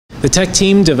The tech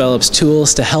team develops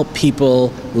tools to help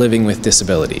people living with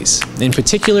disabilities. In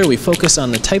particular, we focus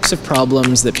on the types of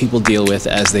problems that people deal with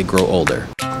as they grow older.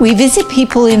 We visit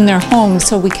people in their homes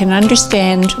so we can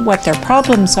understand what their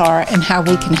problems are and how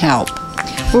we can help.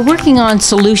 We're working on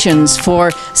solutions for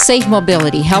safe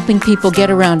mobility, helping people get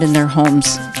around in their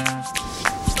homes.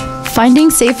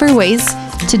 Finding safer ways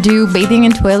to do bathing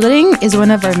and toileting is one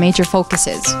of our major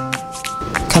focuses.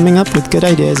 Coming up with good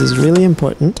ideas is really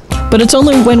important. But it's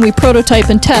only when we prototype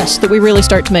and test that we really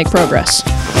start to make progress.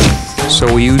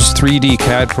 So we use 3D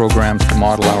CAD programs to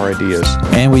model our ideas.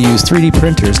 And we use 3D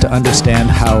printers to understand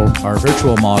how our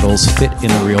virtual models fit in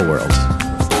the real world.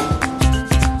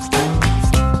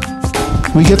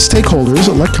 We get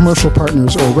stakeholders, like commercial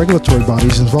partners or regulatory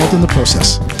bodies, involved in the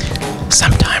process.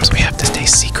 Sometimes we have to stay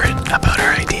secret about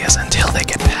our ideas until they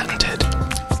get patented.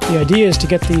 The idea is to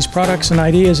get these products and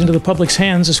ideas into the public's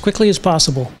hands as quickly as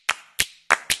possible.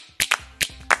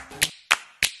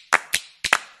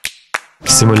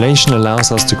 Simulation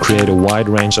allows us to create a wide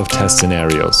range of test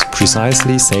scenarios,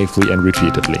 precisely, safely, and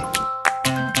repeatedly.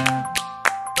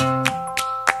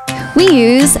 We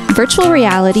use virtual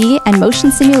reality and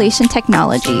motion simulation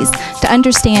technologies to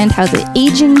understand how the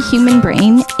aging human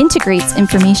brain integrates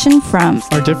information from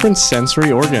our different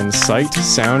sensory organs, sight,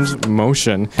 sound,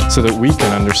 motion, so that we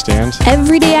can understand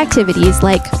everyday activities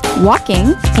like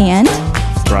walking and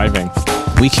driving.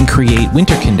 We can create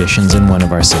winter conditions in one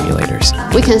of our simulators.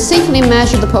 We can safely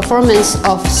measure the performance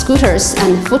of scooters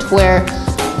and footwear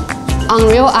on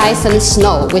real ice and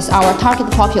snow with our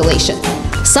target population.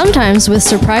 Sometimes with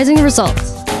surprising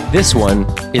results. This one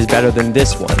is better than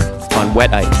this one on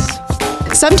wet ice.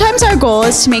 Sometimes our goal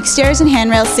is to make stairs and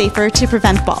handrails safer to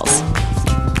prevent falls.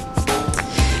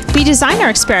 We design our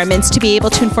experiments to be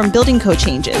able to inform building code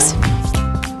changes.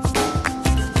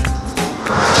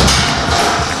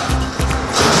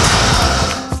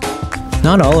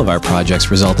 Not all of our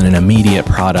projects result in an immediate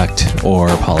product or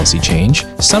policy change.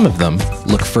 Some of them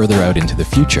look further out into the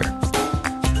future.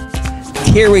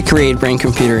 Here we create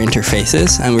brain-computer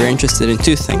interfaces, and we're interested in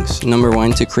two things. Number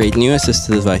one, to create new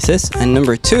assistive devices, and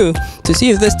number two, to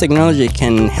see if this technology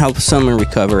can help someone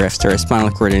recover after a spinal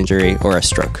cord injury or a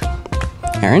stroke.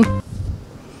 Aaron?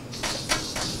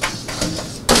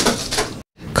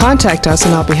 Contact us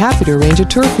and I'll be happy to arrange a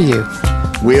tour for you.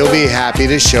 We'll be happy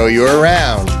to show you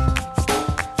around.